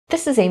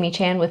This is Amy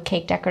Chan with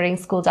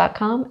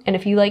CakeDecoratingSchool.com, and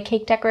if you like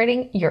cake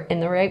decorating, you're in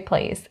the right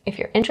place. If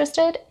you're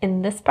interested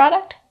in this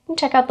product,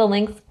 check out the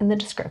links in the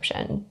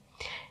description.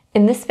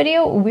 In this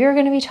video, we're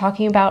going to be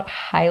talking about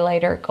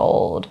highlighter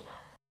gold.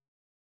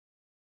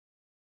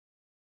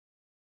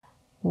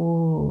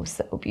 Ooh,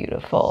 so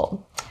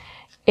beautiful.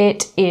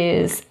 It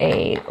is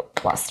a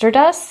luster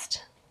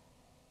dust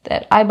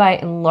that I buy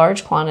in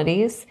large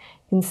quantities.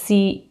 You can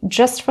see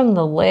just from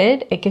the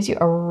lid, it gives you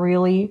a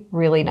really,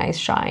 really nice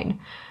shine.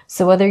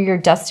 So whether you're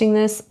dusting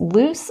this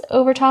loose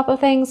over top of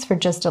things for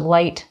just a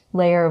light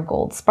layer of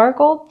gold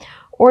sparkle,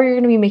 or you're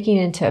going to be making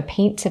it into a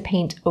paint to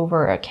paint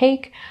over a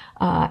cake,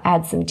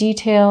 add some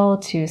detail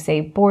to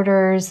say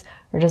borders,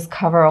 or just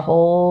cover a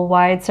whole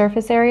wide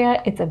surface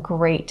area, it's a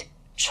great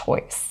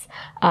choice.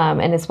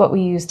 And it's what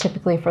we use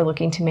typically for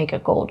looking to make a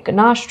gold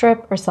ganache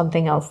strip or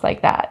something else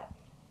like that.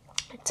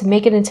 To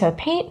make it into a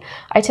paint,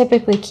 I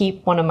typically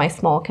keep one of my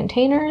small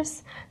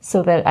containers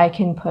so that I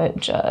can put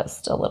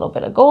just a little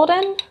bit of gold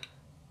in.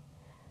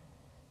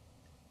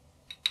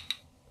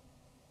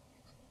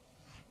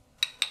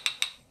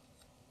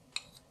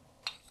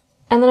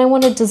 And then I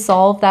want to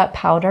dissolve that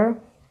powder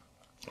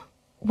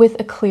with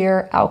a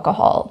clear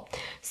alcohol.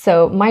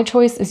 So my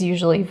choice is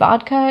usually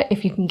vodka.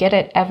 If you can get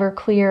it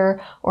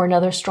Everclear or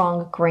another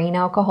strong grain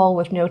alcohol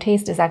with no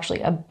taste is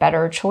actually a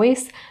better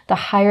choice. The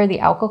higher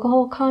the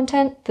alcohol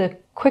content, the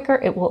quicker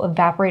it will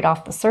evaporate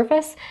off the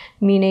surface,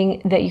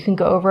 meaning that you can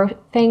go over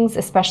things,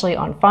 especially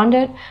on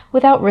fondant,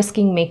 without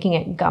risking making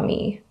it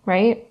gummy,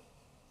 right?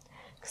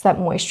 Because that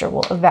moisture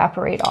will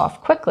evaporate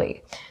off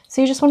quickly.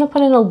 So you just want to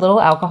put in a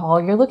little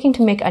alcohol. You're looking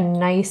to make a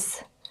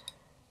nice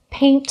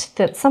paint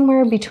that's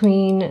somewhere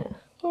between,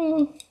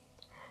 kind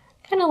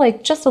of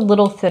like just a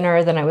little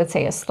thinner than I would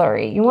say a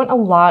slurry. You want a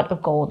lot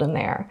of gold in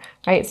there,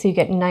 right? So you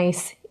get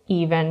nice,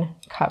 even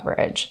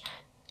coverage.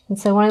 And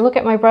so when I look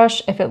at my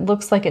brush, if it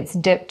looks like it's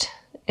dipped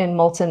in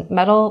molten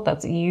metal,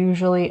 that's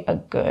usually a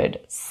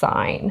good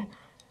sign.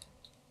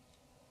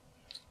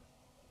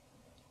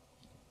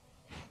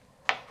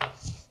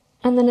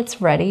 And then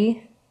it's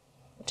ready.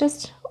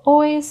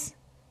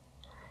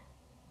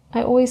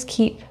 I always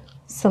keep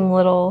some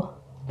little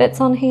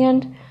bits on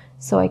hand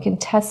so I can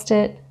test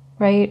it,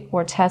 right?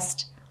 Or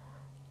test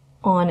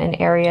on an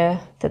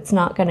area that's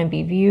not going to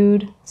be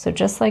viewed. So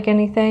just like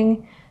anything,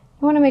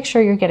 you want to make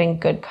sure you're getting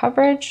good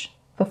coverage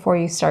before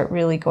you start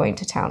really going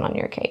to town on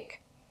your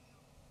cake.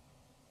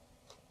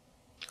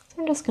 So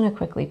I'm just going to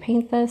quickly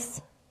paint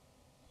this.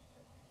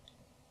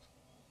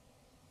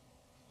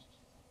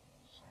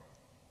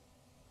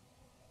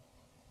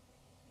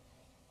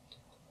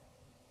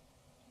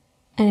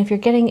 And if you're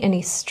getting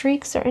any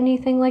streaks or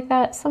anything like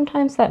that,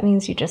 sometimes that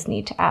means you just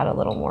need to add a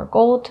little more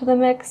gold to the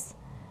mix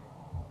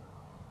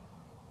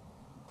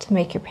to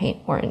make your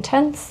paint more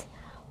intense,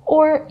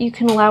 or you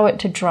can allow it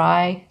to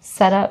dry,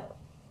 set up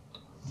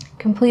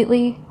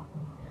completely,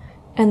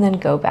 and then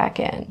go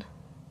back in.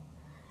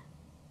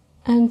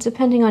 And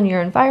depending on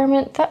your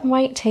environment, that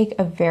might take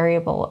a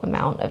variable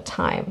amount of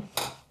time,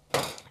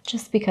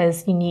 just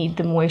because you need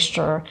the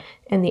moisture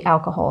and the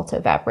alcohol to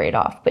evaporate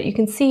off. But you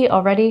can see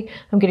already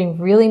I'm getting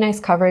really nice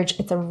coverage.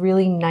 It's a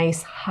really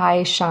nice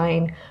high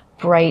shine,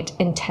 bright,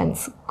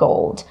 intense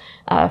gold.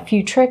 A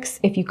few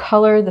tricks: if you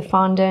color the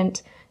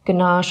fondant,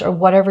 ganache, or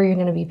whatever you're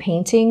going to be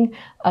painting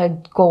a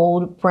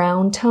gold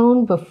brown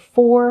tone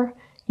before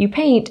you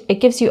paint, it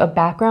gives you a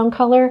background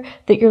color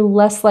that you're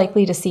less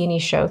likely to see any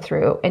show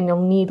through, and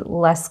you'll need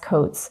less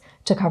coats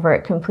to cover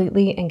it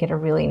completely and get a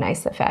really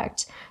nice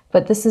effect.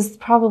 But this is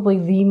probably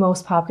the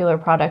most popular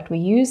product we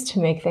use to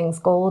make things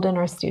gold in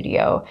our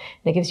studio.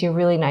 And it gives you a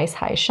really nice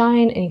high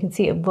shine, and you can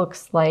see it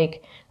looks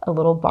like a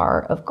little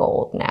bar of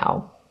gold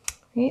now,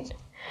 right?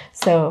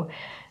 So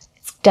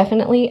it's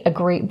definitely a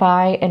great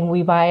buy, and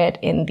we buy it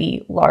in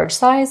the large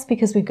size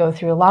because we go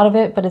through a lot of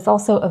it, but it's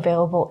also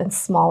available in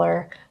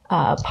smaller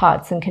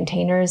pots and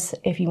containers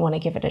if you want to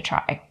give it a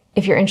try.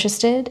 If you're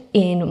interested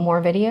in more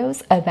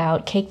videos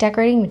about cake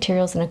decorating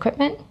materials and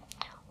equipment,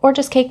 or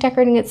just cake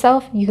decorating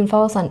itself, you can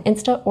follow us on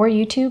Insta or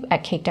YouTube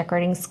at Cake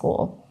Decorating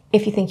School.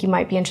 If you think you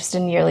might be interested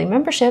in yearly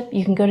membership,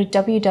 you can go to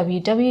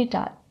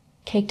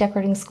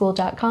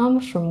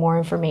www.cakedecorating.school.com for more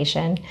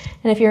information.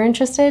 And if you're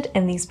interested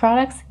in these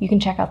products, you can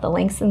check out the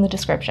links in the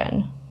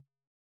description.